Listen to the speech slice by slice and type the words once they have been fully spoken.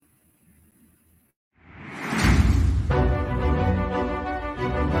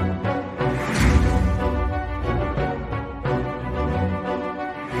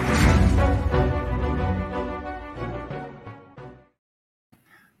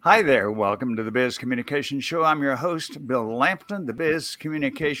Hi there. Welcome to the Biz Communication Show. I'm your host, Bill Lampton, the Biz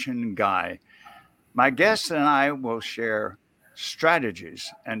Communication Guy. My guests and I will share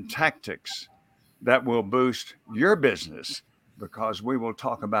strategies and tactics that will boost your business because we will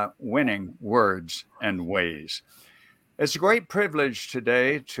talk about winning words and ways. It's a great privilege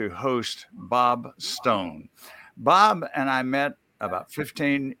today to host Bob Stone. Bob and I met about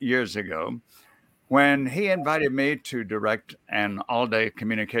 15 years ago when he invited me to direct an all-day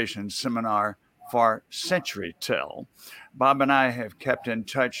communications seminar for CenturyTel. Bob and I have kept in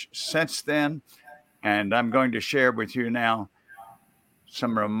touch since then, and I'm going to share with you now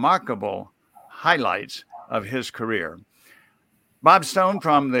some remarkable highlights of his career. Bob Stone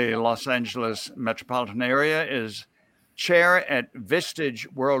from the Los Angeles metropolitan area is chair at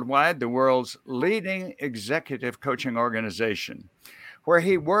Vistage Worldwide, the world's leading executive coaching organization, where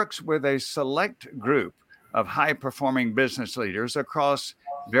he works with a select group of high-performing business leaders across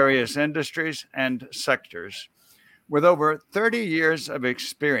various industries and sectors. With over 30 years of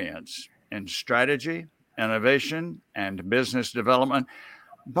experience in strategy, innovation, and business development,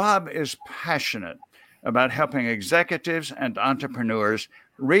 Bob is passionate about helping executives and entrepreneurs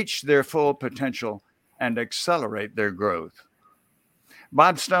reach their full potential and accelerate their growth.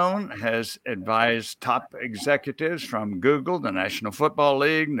 Bob Stone has advised top executives from Google, the National Football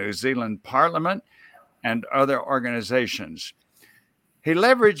League, New Zealand Parliament, and other organizations. He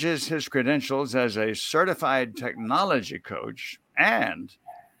leverages his credentials as a certified technology coach and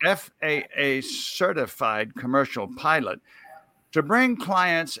FAA certified commercial pilot to bring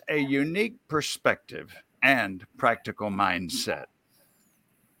clients a unique perspective and practical mindset.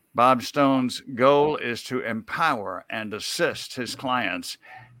 Bob Stone's goal is to empower and assist his clients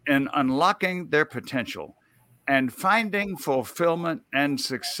in unlocking their potential and finding fulfillment and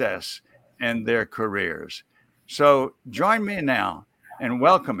success in their careers. So join me now in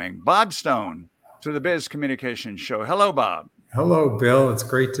welcoming Bob Stone to the Biz Communication Show. Hello, Bob. Hello, Bill. It's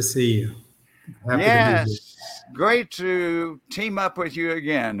great to see you. Happy to be here. Great to team up with you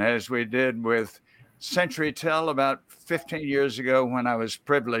again, as we did with CenturyTel about 15 years ago when I was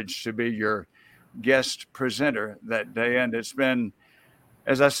privileged to be your guest presenter that day. And it's been,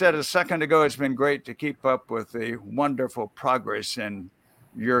 as I said a second ago, it's been great to keep up with the wonderful progress in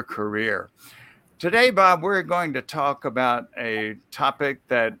your career. Today, Bob, we're going to talk about a topic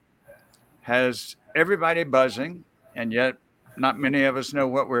that has everybody buzzing, and yet not many of us know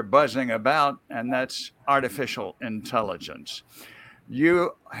what we're buzzing about, and that's artificial intelligence.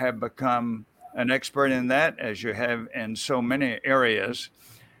 You have become an expert in that, as you have in so many areas.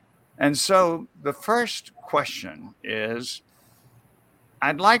 And so the first question is,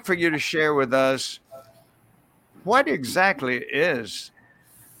 I'd like for you to share with us, what exactly is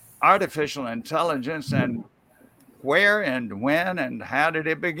artificial intelligence, and where and when and how did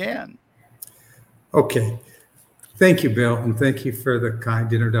it begin? Okay. Thank you, Bill, and thank you for the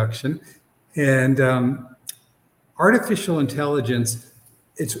kind introduction. And artificial intelligence,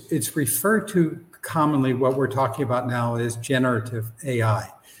 it's referred to commonly, what we're talking about now is generative AI.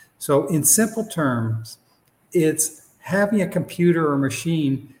 So in simple terms, it's having a computer or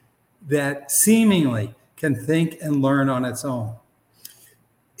machine that seemingly can think and learn on its own.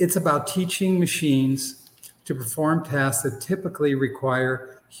 It's about teaching machines to perform tasks that typically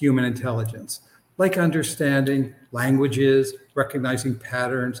require human intelligence, like understanding languages, recognizing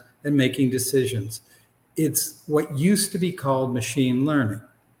patterns, and making decisions. It's what used to be called machine learning.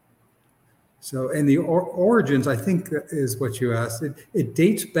 So, and the origins, I think, is what you asked. It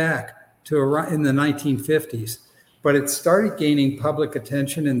dates back to around in the 1950s, but it started gaining public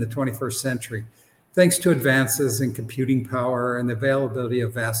attention in the 21st century, thanks to advances in computing power and the availability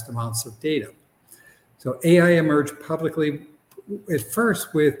of vast amounts of data. So AI emerged publicly at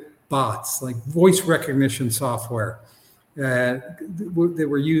first with bots, like voice recognition software, that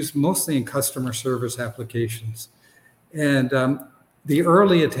were used mostly in customer service applications. And the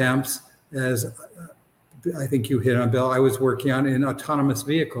early attempts, as I think you hit on, Bill, I was working on in autonomous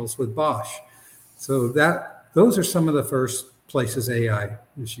vehicles with Bosch. So those are some of the first places AI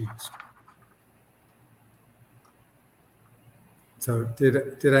was used. So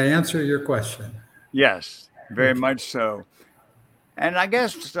did I answer your question? Yes, very much so. And I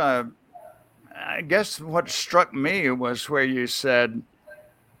guess what struck me was where you said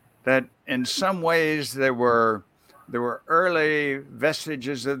that in some ways there were early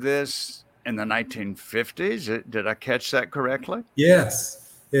vestiges of this in the 1950s. Did I catch that correctly?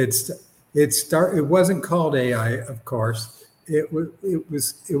 Yes, it wasn't called AI, of course. It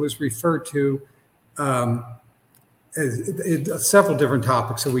was referred to as several different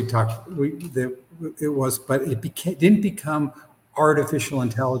topics that we talked. But it didn't become artificial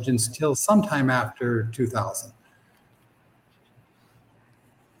intelligence till sometime after 2000.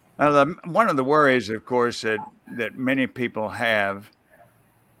 One of the worries, of course, that many people have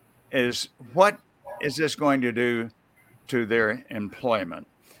is what is this going to do to their employment?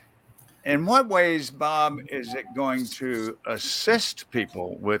 In what ways, Bob, is it going to assist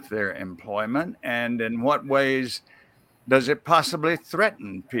people with their employment? And in what ways does it possibly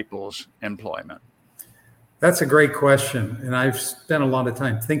threaten people's employment? That's a great question. And I've spent a lot of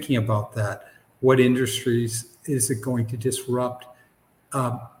time thinking about that. What industries is it going to disrupt?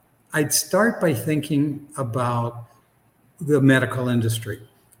 I'd start by thinking about the medical industry,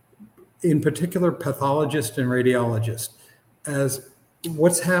 in particular, pathologists and radiologists. As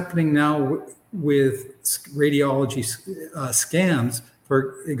what's happening now with radiology scans,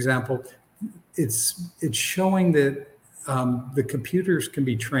 for example, it's showing that the computers can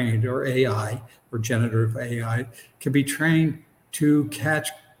be trained, or AI, or generative AI, can be trained to catch,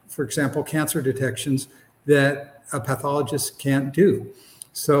 for example, cancer detections that a pathologist can't do.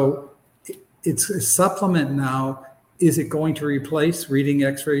 So it's a supplement now. Is it going to replace reading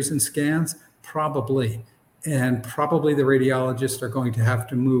x-rays and scans? Probably. And probably the radiologists are going to have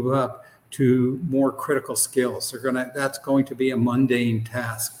to move up to more critical skills. That's going to be a mundane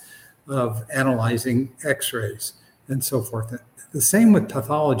task of analyzing x-rays and so forth. The same with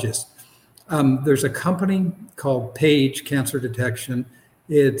pathologists. There's a company called Page Cancer Detection.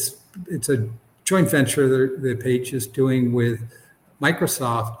 It's a joint venture that Page is doing with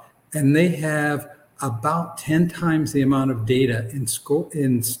Microsoft, and they have about 10 times the amount of data in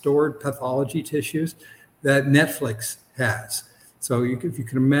stored pathology tissues that Netflix has. So if you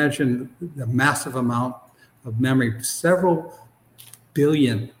can imagine the massive amount of memory, several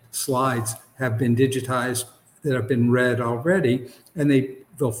billion slides have been digitized that have been read already, and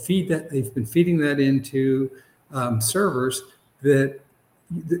they'll feed that. They've been feeding that into servers that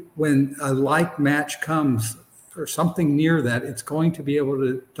when a like match comes or something near that, it's going to be able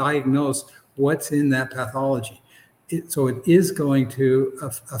to diagnose what's in that pathology. So it is going to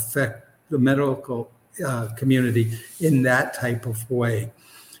affect the medical community in that type of way.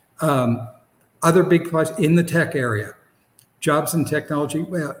 Other big projects in the tech area, jobs in technology,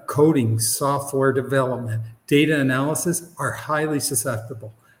 coding, software development, data analysis are highly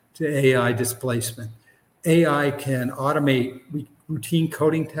susceptible to AI displacement. AI can automate routine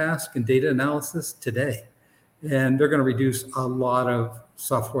coding tasks and data analysis today, and they're going to reduce a lot of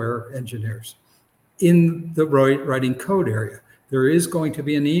software engineers. In the writing code area, there is going to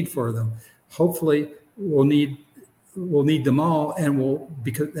be a need for them. Hopefully, we'll need them all, and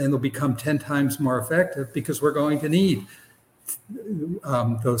they'll become 10 times more effective because we're going to need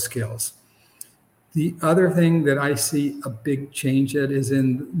those skills. The other thing that I see a big change at is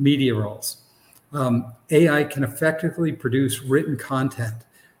in media roles. AI can effectively produce written content,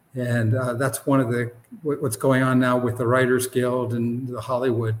 and that's one of what's going on now with the Writers Guild and the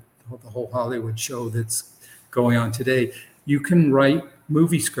whole Hollywood show that's going on today. You can write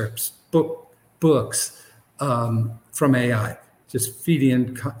movie scripts, books from AI, just feed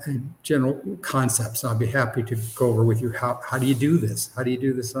in general concepts. I'll be happy to go over with you how do you do this? How do you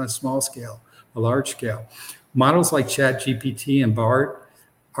do this on a small scale, a large scale? Models like ChatGPT and BART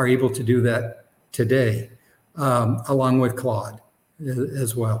are able to do that today, along with Claude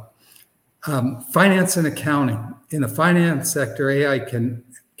as well. Finance and accounting. In the finance sector, AI can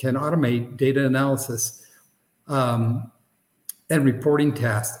automate data analysis and reporting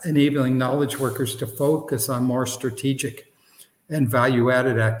tasks, enabling knowledge workers to focus on more strategic and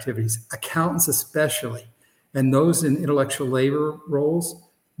value-added activities. Accountants especially, and those in intellectual labor roles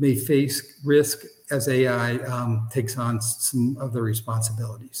may face risk as AI takes on some of the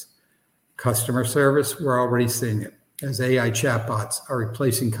responsibilities. Customer service, we're already seeing it as AI chatbots are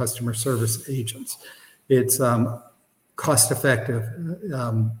replacing customer service agents. It's cost effective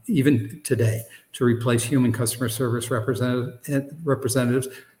even today to replace human customer service representatives.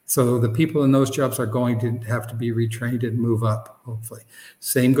 So the people in those jobs are going to have to be retrained and move up, hopefully.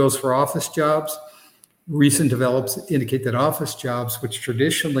 Same goes for office jobs. Recent developments indicate that office jobs, which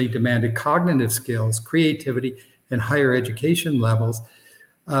traditionally demanded cognitive skills, creativity, and higher education levels,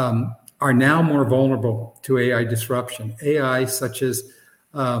 are now more vulnerable to AI disruption. AI, such as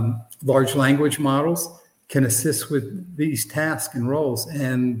large language models, can assist with these tasks and roles,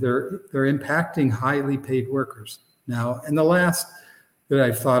 and they're impacting highly paid workers now. And the last that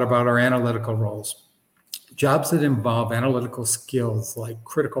I've thought about are analytical roles. Jobs that involve analytical skills like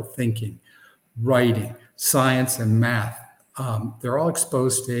critical thinking, writing, science, and math. They're all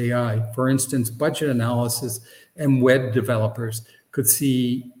exposed to AI. For instance, budget analysis and web developers could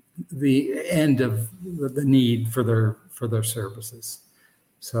see the end of the need for for their services.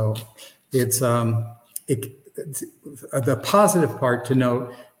 So it's the positive part to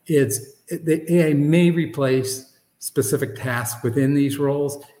note is the AI may replace specific tasks within these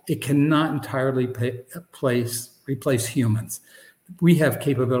roles. It cannot entirely replace humans. We have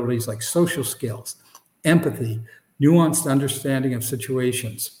capabilities like social skills, empathy, nuanced understanding of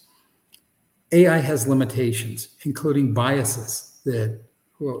situations. AI has limitations, including biases that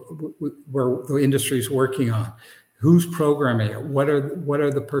where the industry is working on. Who's programming it? What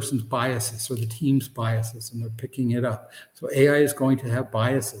are the person's biases or the team's biases? And they're picking it up. So AI is going to have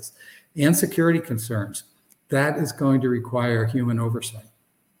biases and security concerns. That is going to require human oversight.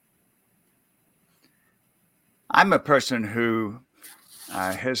 I'm a person who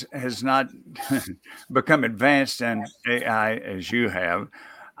has not become advanced in AI as you have.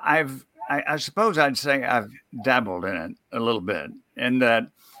 I suppose I'd say I've dabbled in it a little bit, in that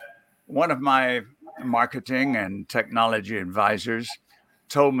one of my marketing and technology advisors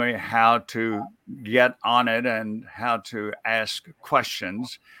told me how to get on it and how to ask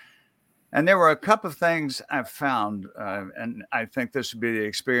questions. And there were a couple of things I found, and I think this would be the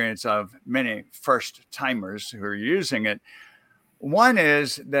experience of many first timers who are using it. One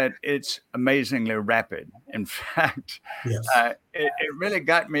is that it's amazingly rapid. In fact, Yes. it really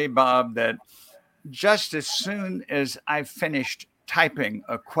got me, Bob, that just as soon as I finished typing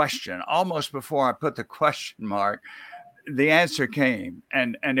a question, almost before I put the question mark, the answer came.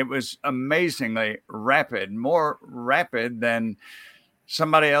 And it was amazingly rapid, more rapid than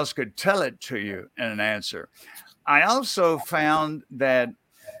somebody else could tell it to you in an answer. I also found that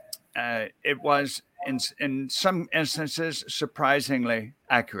it was, in some instances, surprisingly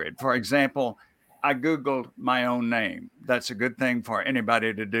accurate. For example, I Googled my own name. That's a good thing for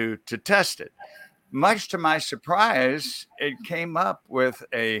anybody to do to test it. Much to my surprise, it came up with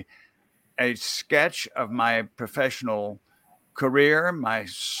a sketch of my professional career, my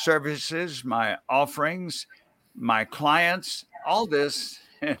services, my offerings, my clients, all this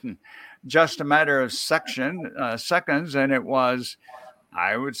in just a matter of seconds. And it was,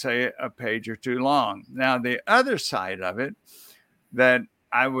 I would say, a page or two long. Now, the other side of it that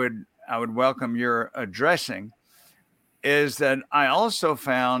I would welcome your addressing is that I also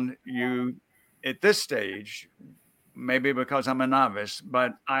found you at this stage, maybe because I'm a novice,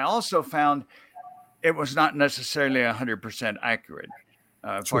 but I also found it was not necessarily 100% accurate.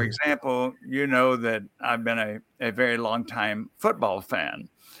 For example, you know that I've been a very long time football fan.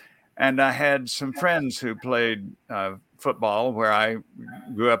 And I had some friends who played football where I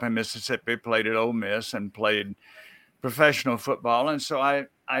grew up in Mississippi, played at Ole Miss, and played professional football. And so I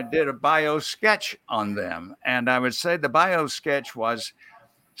did a bio sketch on them. And I would say the bio sketch was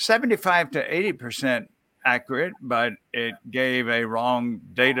 75 to 80% accurate, but it gave a wrong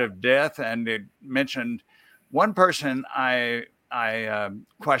date of death. And it mentioned one person I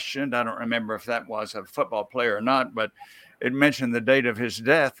questioned. I don't remember if that was a football player or not, but it mentioned the date of his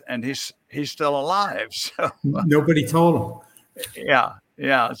death, and he's still alive. So nobody told him.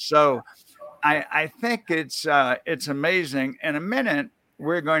 Yeah. So I think it's amazing. In a minute,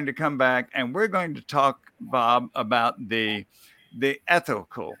 we're going to come back and we're going to talk, Bob, about the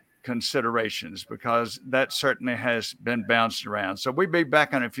ethical considerations, because that certainly has been bounced around. So we'll be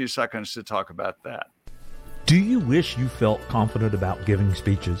back in a few seconds to talk about that. Do you wish you felt confident about giving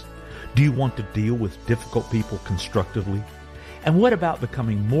speeches? Do you want to deal with difficult people constructively? And what about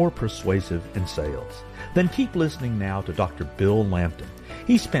becoming more persuasive in sales? Then keep listening now to Dr. Bill Lampton.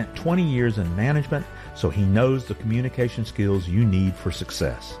 He spent 20 years in management, so he knows the communication skills you need for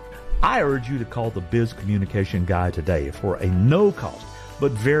success. I urge you to call the Biz Communication Guy today for a no-cost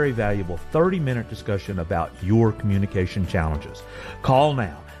but very valuable 30-minute discussion about your communication challenges. Call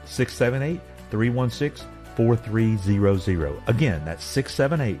now, 678-316-4300. Again, that's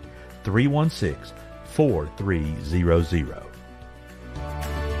 678-316-4300.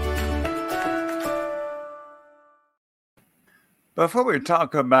 Before we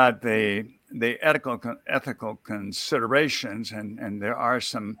talk about the ethical considerations, and there are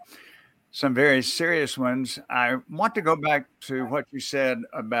some very serious ones, I want to go back to what you said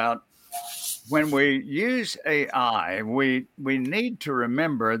about when we use AI. We need to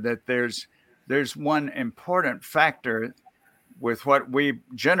remember that there's one important factor with what we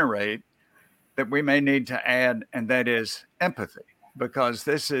generate that we may need to add, and that is empathy, because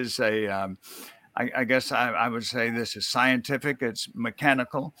this is I guess I would say this is scientific, it's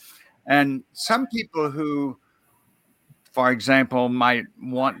mechanical. And some people who, for example, might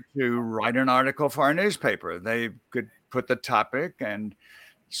want to write an article for a newspaper, they could put the topic and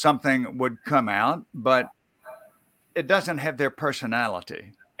something would come out, but it doesn't have their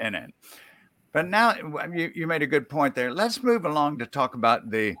personality in it. But now you made a good point there. Let's move along to talk about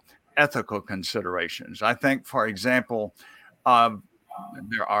the ethical considerations. I think, for example,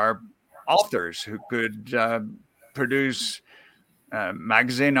 there are authors who could produce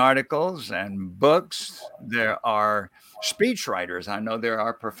magazine articles and books. There are speech writers. I know there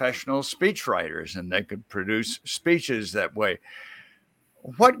are professional speech writers, and they could produce speeches that way.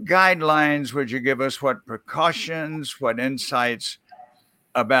 What guidelines would you give us? What precautions, what insights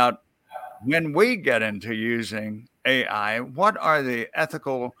about when we get into using AI? What are the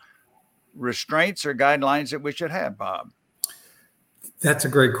ethical restraints or guidelines that we should have, Bob? That's a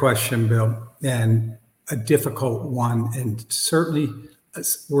great question, Bill, and a difficult one. And certainly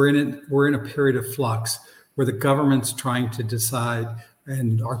we're in a period of flux where the government's trying to decide,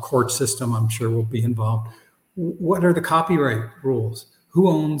 and our court system, I'm sure, will be involved. What are the copyright rules? Who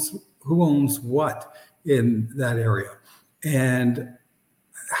owns what in that area? And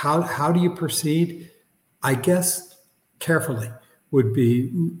how do you proceed? I guess carefully would be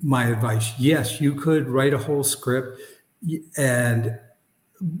my advice. Yes, you could write a whole script, and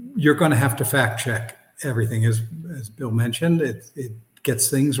you're going to have to fact check everything. As Bill mentioned, it gets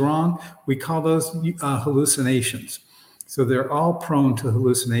things wrong. We call those hallucinations. So they're all prone to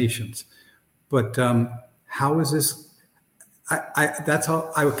hallucinations. But how is this? That's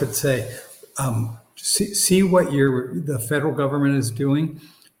all I could say. See what the federal government is doing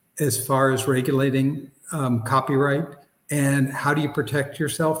as far as regulating copyright, and how do you protect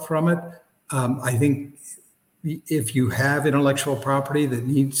yourself from it? I think if you have intellectual property that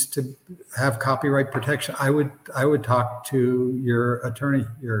needs to have copyright protection, I would talk to your attorney,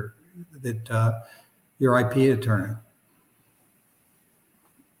 your IP attorney.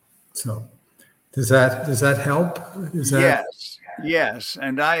 So, does that help? Yes,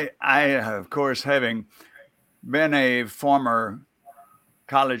 and I of course, having been a former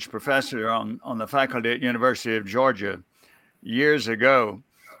college professor on the faculty at University of Georgia years ago,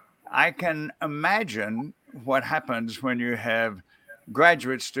 I can imagine what happens when you have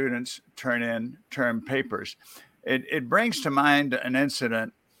graduate students turn in term papers. It brings to mind an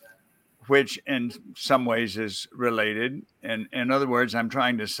incident which in some ways is related. And in other words, I'm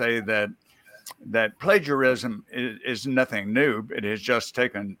trying to say that plagiarism is nothing new. It has just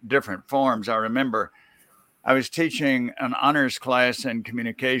taken different forms. I remember I was teaching an honors class in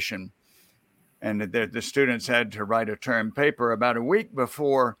communication, and the students had to write a term paper. About a week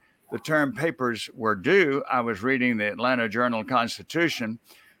before the term papers were due, I was reading the Atlanta Journal-Constitution.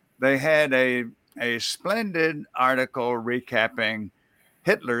 They had a splendid article recapping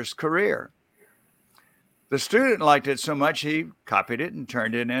Hitler's career. The student liked it so much, he copied it and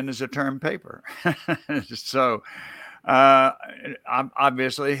turned it in as a term paper. So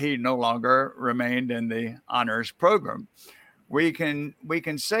obviously, he no longer remained in the honors program. We can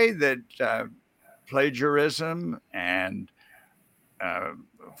say that plagiarism and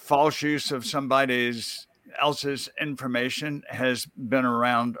false use of somebody else's information has been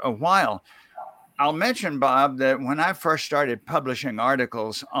around a while. I'll mention, Bob, that when I first started publishing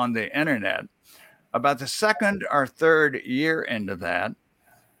articles on the internet, about the second or third year into that,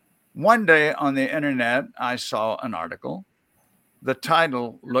 one day on the internet, I saw an article. The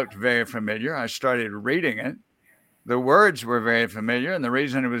title looked very familiar. I started reading it. The words were very familiar. And the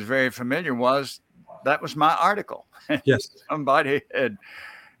reason it was very familiar was that was my article. Yes. Somebody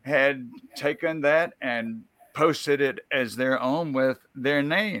had taken that and posted it as their own with their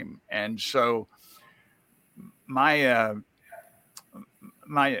name. And so my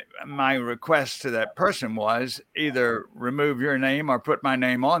request to that person was either remove your name or put my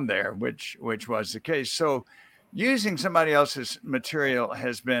name on there, which was the case. So using somebody else's material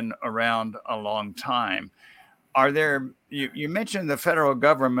has been around a long time. Are there, you mentioned the federal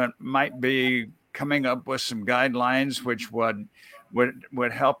government might be coming up with some guidelines which would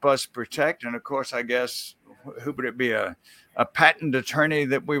help us protect. And of course, I guess, who would it be? A patent attorney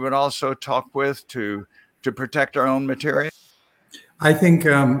that we would also talk with to protect our own material? I think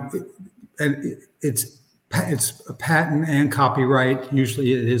it's a patent and copyright.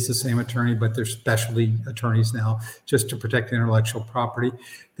 Usually it is the same attorney, but there's specialty attorneys now just to protect intellectual property.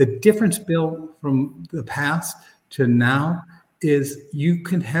 The difference, Bill, from the past to now is you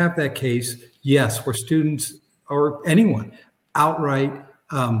can have that case, yes, where students or anyone outright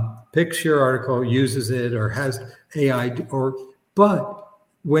picks your article, uses it, or has AI, but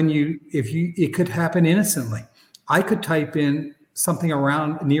it could happen innocently. I could type in something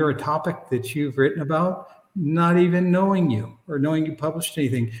around near a topic that you've written about, not even knowing you or knowing you published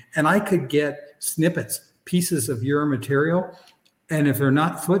anything. And I could get snippets, pieces of your material. And if they're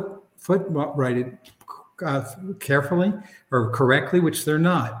not foot-righted carefully or correctly, which they're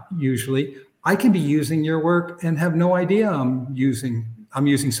not usually, I can be using your work and have no idea I'm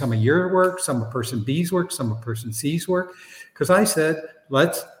using some of your work, some of person B's work, some of person C's work, because I said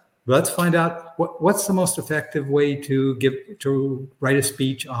let's find out what's the most effective way to write a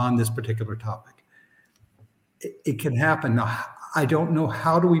speech on this particular topic. It can happen. Now, I don't know,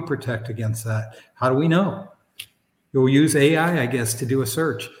 how do we protect against that? How do we know? You'll use AI, I guess, to do a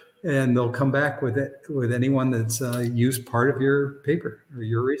search, and they'll come back with it with anyone that's used part of your paper or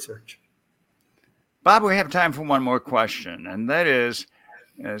your research. Bob, we have time for one more question, and that is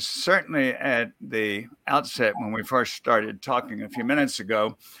certainly at the outset when we first started talking a few minutes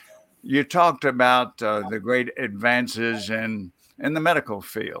ago, you talked about the great advances in the medical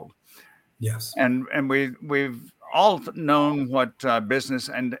field. Yes. And we've all known what business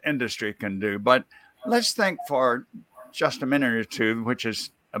and industry can do, but let's think for just a minute or two, which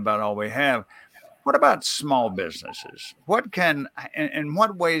is about all we have. What about small businesses? In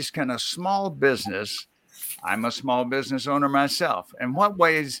what ways can a small business, I'm a small business owner myself, in what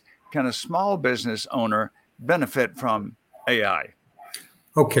ways can a small business owner benefit from AI?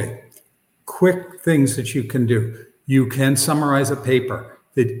 Okay, quick things that you can do. You can summarize a paper.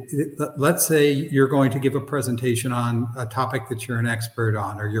 Let's say you're going to give a presentation on a topic that you're an expert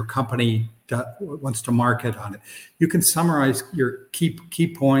on, or your company wants to market on it. You can summarize your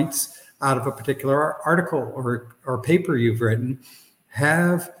key points out of a particular article or paper you've written.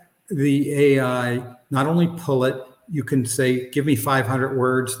 Have the AI not only pull it, you can say, give me 500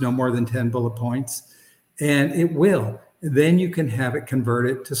 words, no more than 10 bullet points, and it will. Then you can have it convert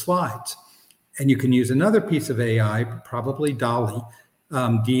it to slides. And you can use another piece of AI, probably DALL-E,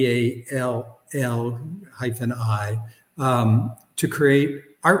 DALL-I, to create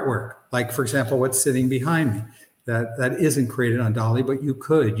artwork. Like, for example, what's sitting behind me. That isn't created on DALL-E, but you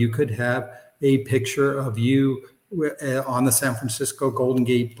could have a picture of you on the San Francisco Golden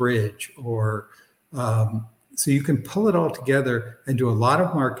Gate Bridge, or so you can pull it all together and do a lot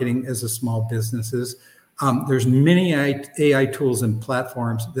of marketing as a small businesses. There's many AI tools and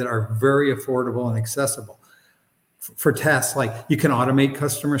platforms that are very affordable and accessible for tasks like you can automate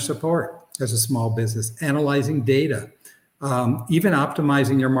customer support as a small business, analyzing data, even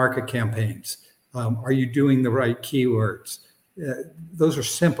optimizing your market campaigns. Are you doing the right keywords? Those are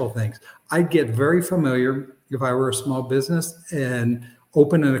simple things. I'd get very familiar if I were a small business and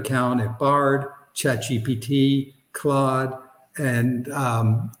open an account at Bard, ChatGPT, Claude, and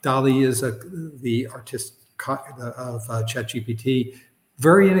DALL-E is the artist of ChatGPT.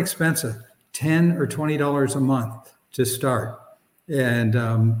 Very inexpensive, $10 or $20 a month to start.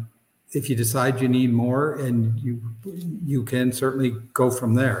 And if you decide you need more, and you can certainly go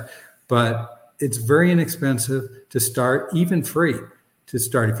from there. But it's very inexpensive to start, even free to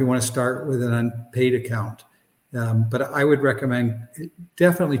start if you want to start with an unpaid account. But I would recommend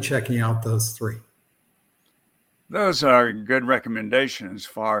definitely checking out those three. Those are good recommendations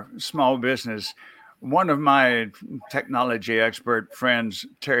for small business. One of my technology expert friends,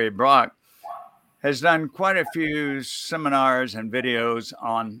 Terry Brock, has done quite a few seminars and videos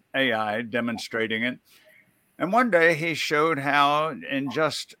on AI demonstrating it. And one day he showed how, in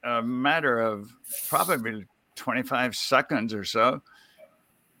just a matter of probably 25 seconds or so,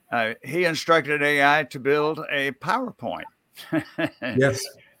 he instructed AI to build a PowerPoint. Yes.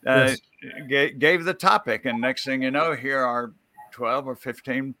 Yes. Gave the topic, and next thing you know, here are 12 or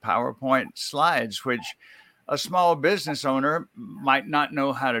 15 PowerPoint slides, which a small business owner might not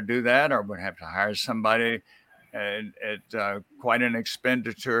know how to do that, or would have to hire somebody at quite an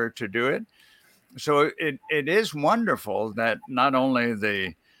expenditure to do it. So it is wonderful that not only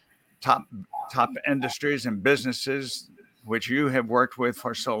the top industries and businesses, which you have worked with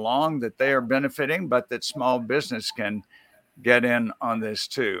for so long, that they are benefiting, but that small business can get in on this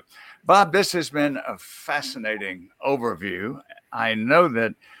too. Bob, this has been a fascinating overview. I know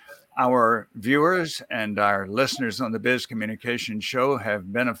that our viewers and our listeners on the Biz Communication Show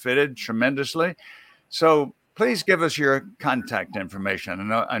have benefited tremendously. So please give us your contact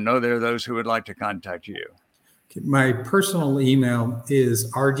information. I know there are those who would like to contact you. My personal email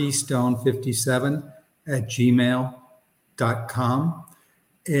is rdstone57@gmail.com.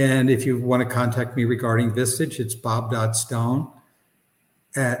 And if you want to contact me regarding Vistage, it's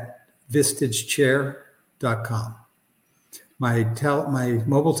bob.stone@vistagechair.com. My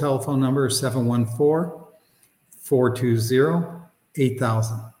mobile telephone number is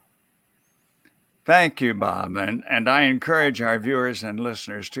 714-420-8000. Thank you, Bob. And I encourage our viewers and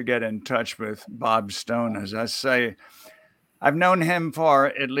listeners to get in touch with Bob Stone. As I say, I've known him for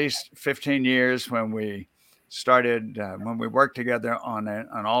at least 15 years when we started, when we worked together on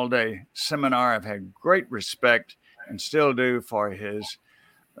an all-day seminar. I've had great respect and still do for his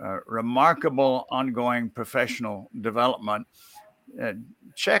remarkable ongoing professional development.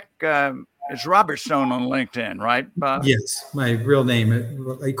 Check, it's Robert Stone on LinkedIn, right, Bob? Yes, my real name,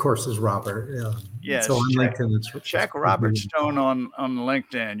 of course, is Robert. Yes, so on LinkedIn, check Robert Stone on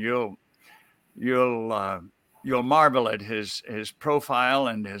LinkedIn. You'll marvel at his profile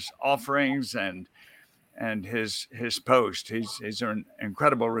and his offerings and his post. He's an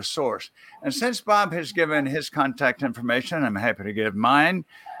incredible resource. And since Bob has given his contact information, I'm happy to give mine.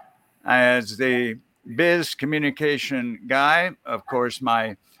 As the biz communication guy, of course,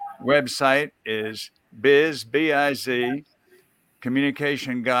 my website is biz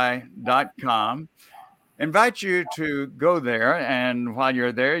communicationguy.com. Invite you to go there, and while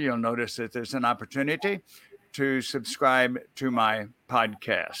you're there, you'll notice that there's an opportunity to subscribe to my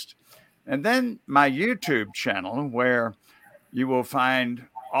podcast. And then my YouTube channel, where you will find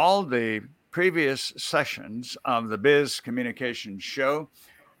all the previous sessions of the Biz Communication Show.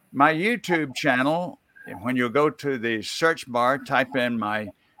 My YouTube channel, when you go to the search bar, type in my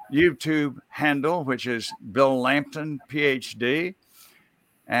YouTube handle, which is Bill Lampton Ph.D.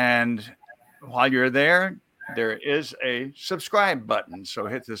 And while you're there, there is a subscribe button. So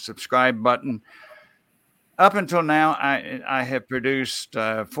hit the subscribe button. Up until now, I have produced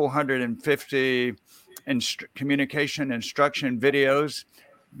 450 communication instruction videos,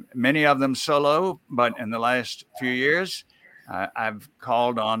 many of them solo, but in the last few years, I've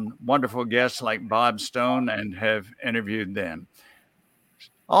called on wonderful guests like Bob Stone and have interviewed them.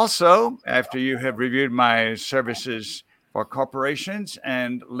 Also, after you have reviewed my services for corporations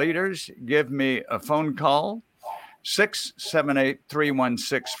and leaders, give me a phone call,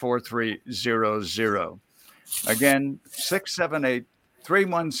 678-316-4300. Again,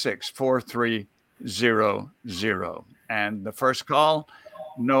 678-316-4300. And the first call,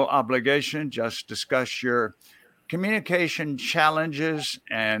 no obligation, just discuss your communication challenges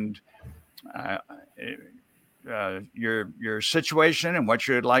and your situation and what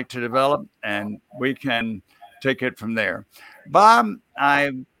you'd like to develop, and we can take it from there. Bob,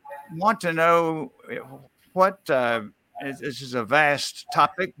 I want to know what this is a vast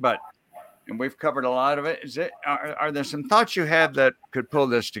topic, and we've covered a lot of it. Are there some thoughts you have that could pull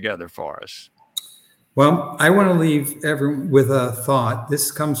this together for us? Well, I want to leave everyone with a thought.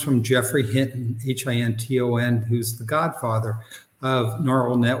 This comes from Jeffrey Hinton, Hinton, who's the godfather of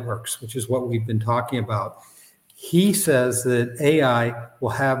neural networks, which is what we've been talking about. He says that AI will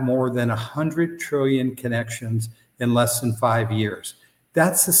have more than 100 trillion connections in less than 5 years.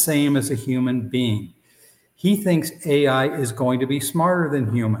 That's the same as a human being. He thinks AI is going to be smarter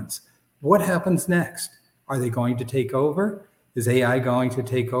than humans. What happens next? Are they going to take over? Is AI going to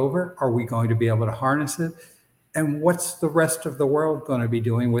take over? Are we going to be able to harness it? And what's the rest of the world going to be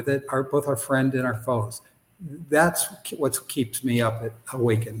doing with it? Both our friend and our foes. That's what keeps me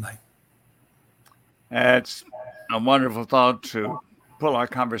awake at night. That's a wonderful thought to pull our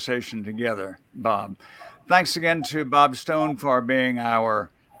conversation together, Bob. Thanks again to Bob Stone for being our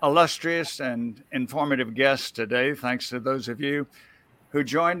illustrious and informative guest today. Thanks to those of you who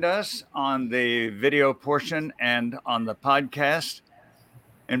joined us on the video portion and on the podcast.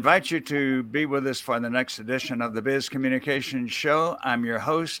 Invite you to be with us for the next edition of the Biz Communication Show. I'm your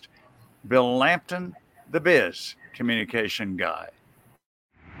host, Bill Lampton, the Biz Communication Guy.